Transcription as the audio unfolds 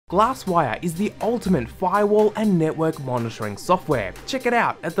Glasswire is the ultimate firewall and network monitoring software. Check it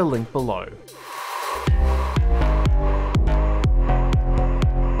out at the link below.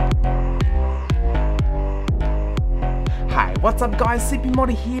 Hey, what's up guys, CP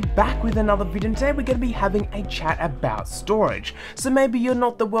Modder here, back with another video, and today we're going to be having a chat about storage. So maybe you're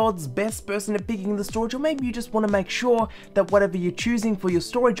not the world's best person at picking the storage, or maybe you just want to make sure that whatever you're choosing for your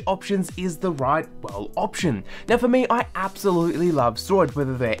storage options is the right, well, option. Now for me, I absolutely love storage,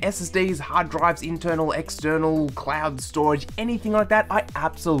 whether they're SSDs, hard drives, internal, external, cloud storage, anything like that, I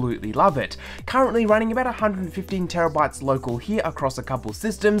absolutely love it. Currently running about 115 terabytes local here across a couple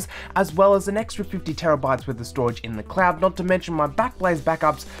systems, as well as an extra 50 terabytes worth of storage in the cloud, not to mention my Backblaze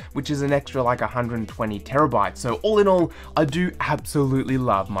backups, which is an extra like 120 terabytes. So all in all, I do absolutely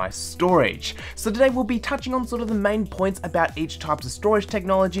love my storage. So today we'll be touching on sort of the main points about each type of storage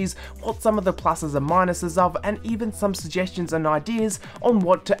technologies, what some of the pluses and minuses of, and even some suggestions and ideas on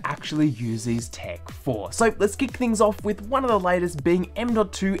what to actually use these tech for. So let's kick things off with one of the latest being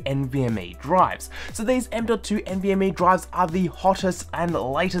M.2 NVMe drives. So these M.2 NVMe drives are the hottest and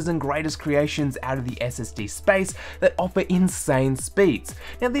latest and greatest creations out of the SSD space that offer insane speeds.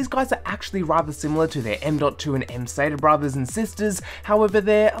 Now these guys are actually rather similar to their M.2 and M-SATA brothers and sisters, however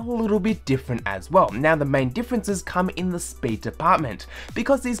they're a little bit different as well. Now the main differences come in the speed department.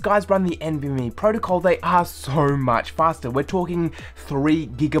 Because these guys run the NVMe protocol, they are so much faster. We're talking 3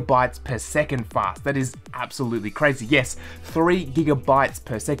 gigabytes per second fast. That is absolutely crazy. Yes, 3 gigabytes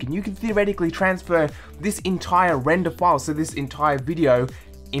per second. You can theoretically transfer this entire render file, so this entire video,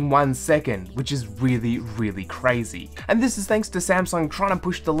 in 1 second, which is really crazy. And this is thanks to Samsung trying to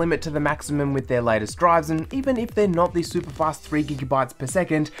push the limit to the maximum with their latest drives, and even if they're not the super fast 3 gigabytes per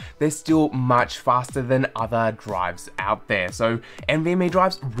second, they're still much faster than other drives out there. So NVMe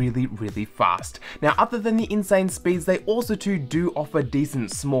drives really fast. Now other than the insane speeds, they also too do offer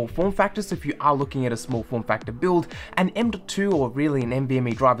decent small form factors. So if you are looking at a small form factor build, an M.2 or really an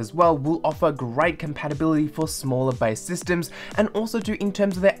NVMe drive as well will offer great compatibility for smaller based systems, and also too in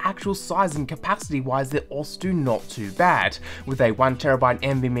terms of their actual size and capacity wise, they're also not too bad, with a 1 terabyte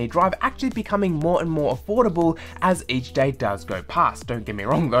NVMe drive actually becoming more and more affordable as each day does go past. Don't get me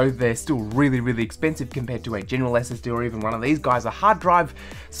wrong though, they're still really expensive compared to a general SSD or even one of these guys, a hard drive,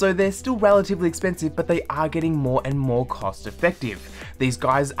 so they're still relatively expensive, but they are getting more and more cost effective. These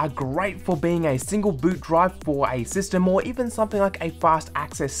guys are great for being a single boot drive for a system, or even something like a fast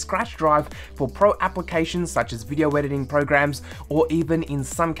access scratch drive for pro applications such as video editing programs, or even in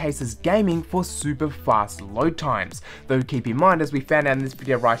some cases gaming for super fast load times. Though keep in mind, as we found out in this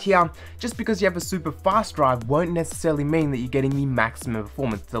video right here, just because you have a super fast drive won't necessarily mean that you're getting the maximum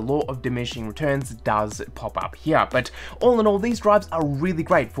performance. The law of diminishing returns does pop up here, but all in all, these drives are really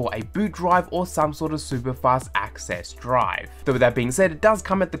great for a boot drive or some sort of super fast access drive. Though with that being said, it does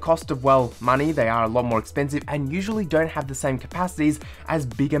come at the cost of, well, money. They are a lot more expensive and usually don't have the same capacities as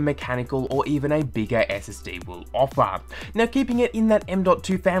bigger mechanical or even a bigger SSD will offer. Now keeping it in that M.2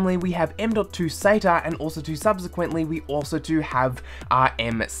 family, we have M.2 SATA, and also subsequently we also have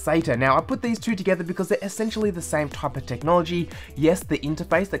M-SATA. Now I put these two together because they're essentially the same type of technology. Yes, the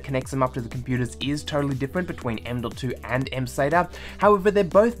interface that connects them up to the computers is totally different between M.2 and M-SATA. However, they're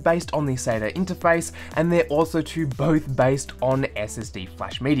both based on the SATA interface, and they're also both based on SSD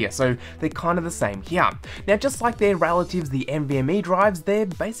flash media, so they're kind of the same here. Now just like their relatives, the NVMe drives, they're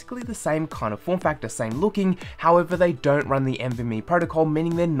basically the same kind of form factor, same looking, however they don't run the NVMe protocol,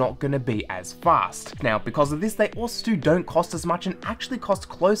 meaning they're not going to be as fast. Now because of this, they also don't cost as much and actually cost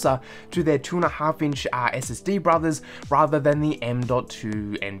closer to their 2.5-inch SSD brothers rather than the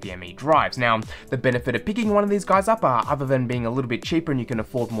M.2 NVMe drives. Now the benefit of picking one of these guys up, other than being a little bit cheaper and you can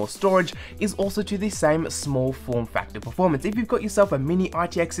afford more storage, is also to the same small form factor performance. If you've got yourself a mini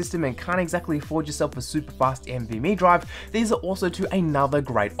ITX system and can't exactly afford yourself a super fast NVMe drive, these are also another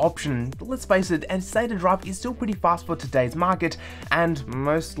great option. But let's face it, a SATA drive is still pretty fast for today's market, and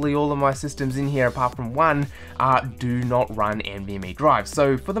mostly all of my systems in here apart from one do not run NVMe drives.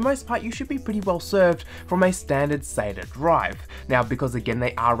 So for the most part, you should be pretty well served from a standard SATA drive. Now because again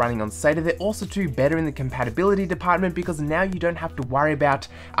they are running on SATA, they're also better in the compatibility department, because now you don't have to worry about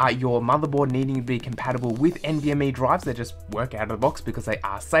your motherboard needing to be compatible with NVMe drives. They just work out of the box because they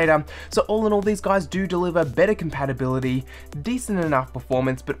are SATA. So all in all, these guys do deliver better compatibility, decent enough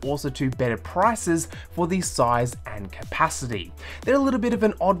performance, but also better prices for the size and capacity. They're a little bit of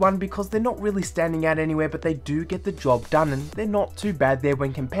an odd one because they're not really standing out anywhere, but they do get the job done, and they're not too bad there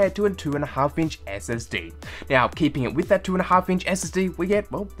when compared to a 2.5-inch SSD. Now, keeping it with that 2.5-inch SSD, we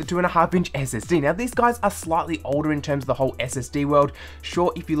get, well, the 2.5-inch SSD. Now, these guys are slightly older in terms of the whole SSD world.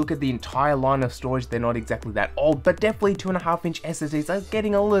 Sure, if you look at the entire line of storage, they're not exactly that old, but definitely 2.5-inch SSDs are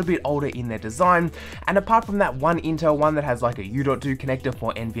getting a little bit older in their design. And apart from that one Intel one that has like a U.2 connector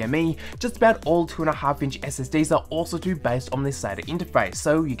for NVMe, just about all 2.5-inch SSDs are also based on this SATA interface,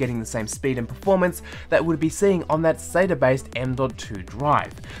 so you're getting the same speed and performance that would be seeing on that SATA-based M.2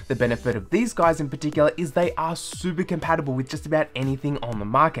 drive. The benefit of these guys in particular is they are super compatible with just about anything on the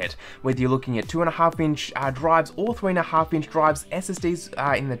market. Whether you're looking at 2.5-inch drives or 3.5-inch drives,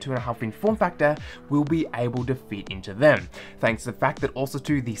 SSDs in the 2.5-inch form factor will be able to fit into them. Thanks to the fact that also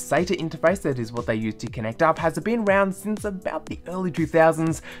too the SATA interface, that is what they use to connect up, has been around since about the early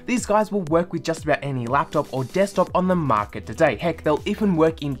 2000s. These guys will work with just about any laptop or desktop on the market today. Heck, they'll even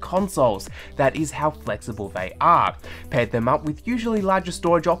work in consoles. That is how flexible they are. Paired them up with usually larger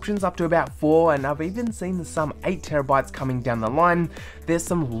storage options up to about 4, and I've even seen some 8 terabytes coming down the line. There's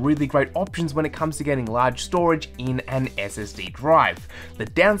some really great options when it comes to getting large storage in an SSD drive. The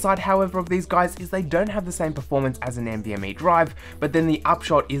downside, however, of these guys is they don't have the same performance as an NVMe drive, but then the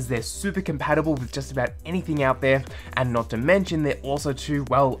upshot is they're super compatible with just about anything out there, and not to mention they're also too,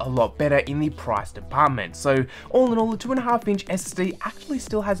 well, a lot better in the price department. So all in all, the 2.5-inch SSD actually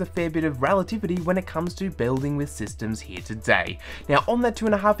still has a fair bit of relativity when it comes to building with systems here today. Now on that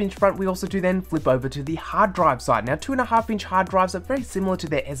 2.5-inch front, we also do then flip over to the hard drive side. Now 2.5-inch hard drives are very similar to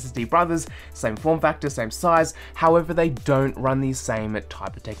their SSD brothers, same form factor, same size, however they don't run the same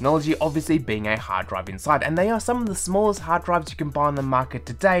type of technology, obviously being a hard drive inside, and they are some of the smallest hard drives you can buy on the market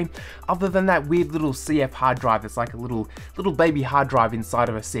today, other than that weird little CF hard drive that's like a little baby hard drive inside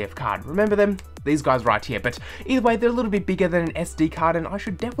of a CF card. Remember them? These guys right here. But either way, they're a little bit bigger than an SD card, and I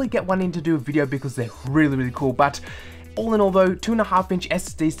should definitely get one in to do a video because they're really cool. But all in all though, 2.5-inch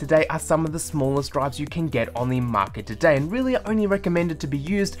SSDs today are some of the smallest drives you can get on the market today, and really are only recommended to be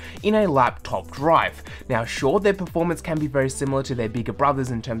used in a laptop drive. Now sure, their performance can be very similar to their bigger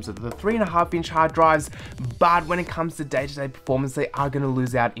brothers in terms of the 3.5-inch hard drives, but when it comes to day-to-day performance, they are going to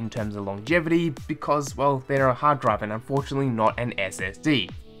lose out in terms of longevity because, well, they're a hard drive and unfortunately not an SSD.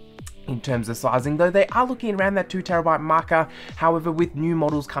 In terms of sizing though, they are looking around that 2 terabyte marker. However, with new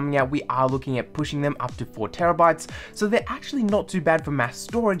models coming out, we are looking at pushing them up to 4 terabytes. So they're actually not too bad for mass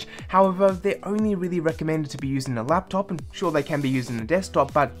storage. However, they're only really recommended to be used in a laptop, and sure, they can be used in a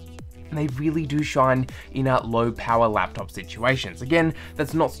desktop, but they really do shine in low power laptop situations. Again,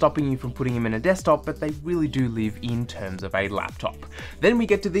 that's not stopping you from putting them in a desktop, but they really do live in terms of a laptop. Then we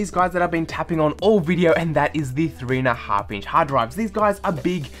get to these guys that I've been tapping on all video, and that is the 3.5-inch hard drives. These guys are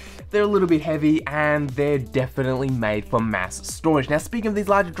big, they're a little bit heavy, and they're definitely made for mass storage. Now speaking of these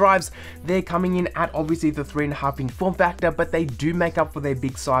larger drives, they're coming in at obviously the 3.5-inch form factor, but they do make up for their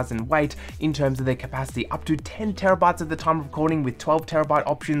big size and weight in terms of their capacity, up to 10 terabytes at the time of recording, with 12 terabyte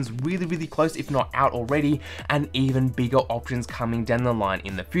options really close, if not out already, and even bigger options coming down the line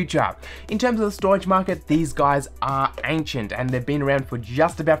in the future. In terms of the storage market, these guys are ancient and they've been around for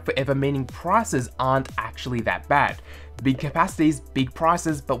just about forever, meaning prices aren't actually that bad. Big capacities, big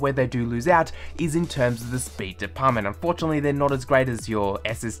prices, but where they do lose out is in terms of the speed department. Unfortunately, they're not as great as your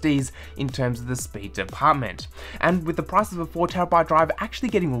SSDs in terms of the speed department. And with the price of a 4 terabyte drive actually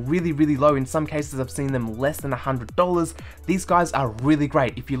getting really low, in some cases I've seen them less than $100, these guys are really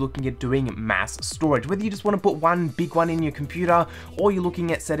great if you're looking at doing mass storage. Whether you just want to put one big one in your computer, or you're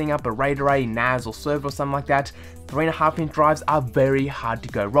looking at setting up a RAID array, NAS or server or something like that, 3.5-inch drives are very hard to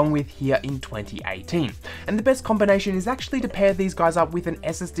go wrong with here in 2018. And the best combination is actually to pair these guys up with an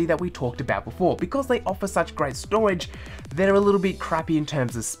SSD that we talked about before. Because they offer such great storage, they're a little bit crappy in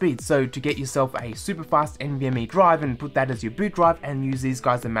terms of speed. So to get yourself a super fast NVMe drive and put that as your boot drive and use these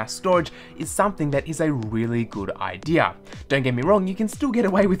guys as mass storage is something that is a really good idea. Don't get me wrong, you can still get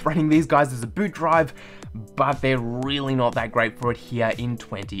away with running these guys as a boot drive, but they're really not that great for it here in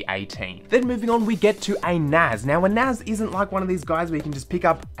 2018. Then moving on, we get to a NAS. Now a NAS isn't like one of these guys where you can just pick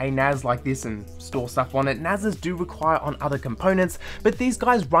up a NAS like this and store stuff on it. NASs do require on other components, but these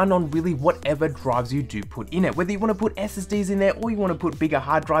guys run on really whatever drives you do put in it. Whether you want to put SSDs in there or you want to put bigger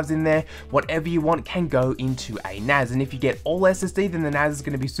hard drives in there, whatever you want can go into a NAS. And if you get all SSD, then the NAS is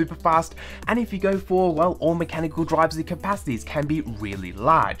going to be super fast. And if you go for, well, all mechanical drives, the capacities can be really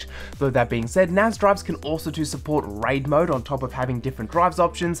large. Though that being said, NAS drives can also to support RAID mode on top of having different drives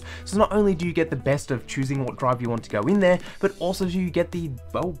options. So not only do you get the best of choosing what drive you want to go in there, but also you get the,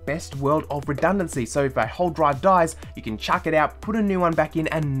 well, best world of redundancy. So if a whole drive dies, you can chuck it out, put a new one back in,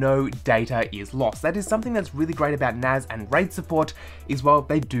 and no data is lost. That is something that's really great about NAS and RAID support is, well,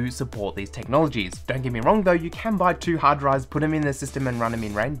 they do support these technologies. Don't get me wrong though, you can buy 2 hard drives, put them in the system and run them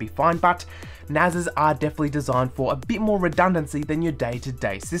in RAID and be fine, but NASs are definitely designed for a bit more redundancy than your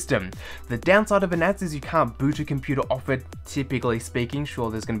day-to-day system. The downside of a NAS is you can't boot a computer off it, typically speaking. Sure,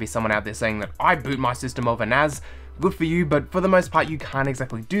 there's going to be someone out there saying that I boot my system off a NAS. Good for you, but for the most part you can't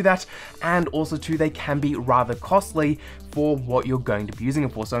exactly do that, and also too they can be rather costly for what you're going to be using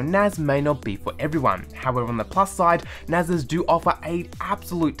it for, so NAS may not be for everyone. However, on the plus side, NASs do offer an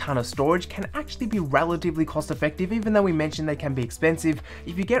absolute ton of storage, can actually be relatively cost effective, even though we mentioned they can be expensive.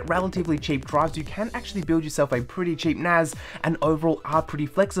 If you get relatively cheap drives, you can actually build yourself a pretty cheap NAS, and overall are pretty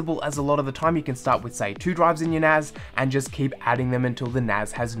flexible, as a lot of the time you can start with say 2 drives in your NAS and just keep adding them until the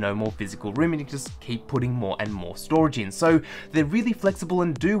NAS has no more physical room, and you just keep putting more and more storage in. So they're really flexible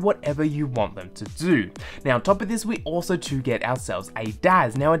and do whatever you want them to do. Now on top of this, we also to get ourselves a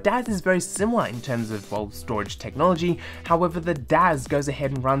DAS. Now a DAS is very similar in terms of, well, storage technology. However, the DAS goes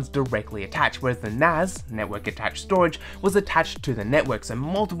ahead and runs directly attached, whereas the NAS, network attached storage, was attached to the network, so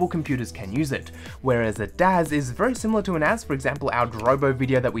multiple computers can use it. Whereas a DAS is very similar to a NAS. For example, our Drobo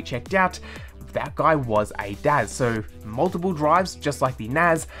video that we checked out, that guy was a DAS, so multiple drives just like the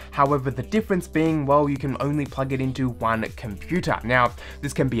NAS. However, the difference being, well, you can only plug it into one computer. Now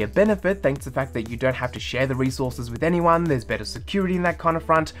this can be a benefit thanks to the fact that you don't have to share the resources with anyone, there's better security in that kind of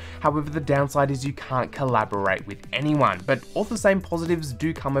front. However, the downside is you can't collaborate with anyone, but all the same positives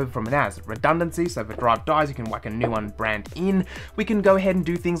do come over from a NAS. Redundancy, so if a drive dies you can whack a new one brand in. We can go ahead and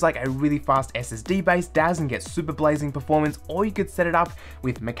do things like a really fast SSD based DAS and get super blazing performance, or you could set it up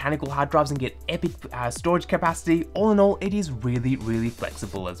with mechanical hard drives and get epic storage capacity. All in all, it is really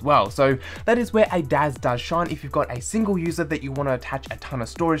flexible as well. So that is where a DAS does shine. If you've got a single user that you want to attach a ton of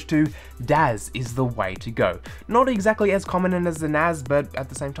storage to, DAS is the way to go. Not exactly as common as the NAS, but at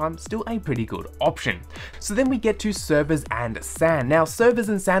the same time, still a pretty good option. So then we get to servers and SAN. Now servers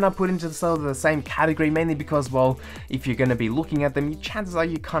and SAN are put into sort of the same category, mainly because, well, if you're going to be looking at them, chances are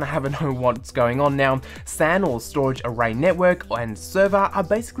you kind of have to know what's going on. Now SAN, or storage array network, and server are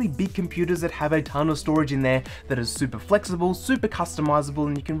basically big computers that have a ton of storage in there that is super flexible, super customizable,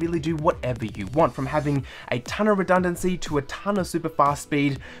 and you can really do whatever you want, from having a ton of redundancy to a ton of super fast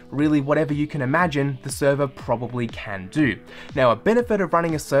speed. Really, whatever you can imagine, the server probably can do. Now a benefit of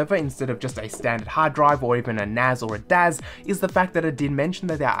running a server instead of just a standard hard drive or even a NAS or a DAS is the fact that I did mention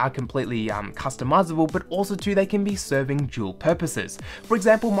that they are completely customizable, but also too they can be serving dual purposes. For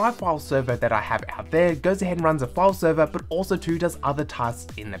example, my file server that I have out there goes ahead and runs a file server, but also too does other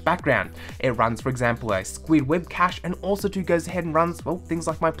tasks in the background. It runs, for example, a Squid web cache, and also too goes ahead and runs, well, things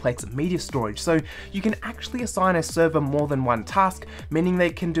like my Plex media storage. So you can actually assign a server more than one task, meaning they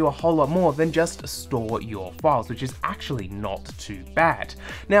can do a whole lot more than just store your files, which is actually not too bad.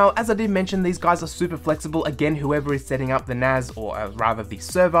 Now, as I did mention, these guys are super flexible. Again, whoever is setting up the NAS, or rather the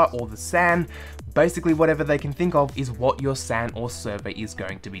server or the SAN, basically whatever they can think of is what your SAN or server is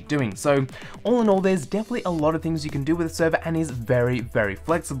going to be doing. So all in all, there's definitely a lot of things you can do with a server and is very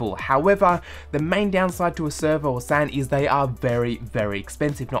flexible. However, the main downside to a server or SAN is they are very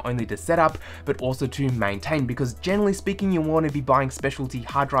expensive, not only to set up but also to maintain, because generally speaking you want to be buying specialty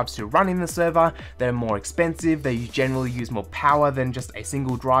hard drives to run in the server. They're more expensive, they generally use more power than just a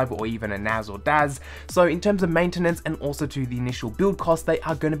single drive or even a NAS or DAS. So in terms of maintenance and also to the initial build cost, they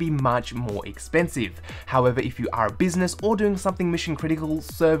are going to be much more expensive. However, if you are a business or doing something mission critical,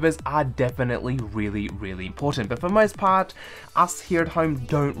 servers are definitely really important. But for the most part, us here at home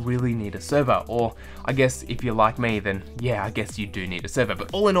don't really need a server, or I guess if you're like me, then yeah, I guess you do need a server.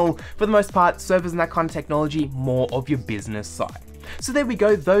 But all in all, for the most part, servers and that kind of technology, more of your business side. So there we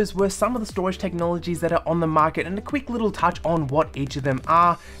go, those were some of the storage technologies that are on the market, and a quick little touch on what each of them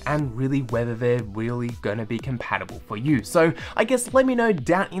are and really whether they're really going to be compatible for you. So I guess let me know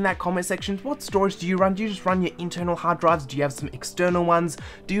down in that comment section, what storage do you run? Do you just run your internal hard drives? Do you have some external ones?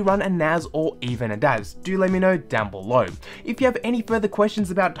 Do you run a NAS or even a DAS? Do let me know down below. If you have any further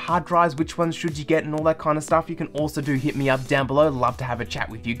questions about hard drives, which ones should you get and all that kind of stuff, you can also hit me up down below. Love to have a chat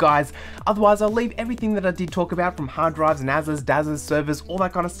with you guys. Otherwise, I'll leave everything that I did talk about, from hard drives, NASs, DASs, servers, all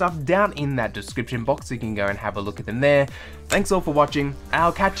that kind of stuff, down in that description box, so you can go and have a look at them there. Thanks all for watching.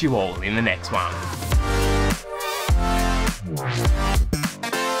 I'll catch you all in the next one.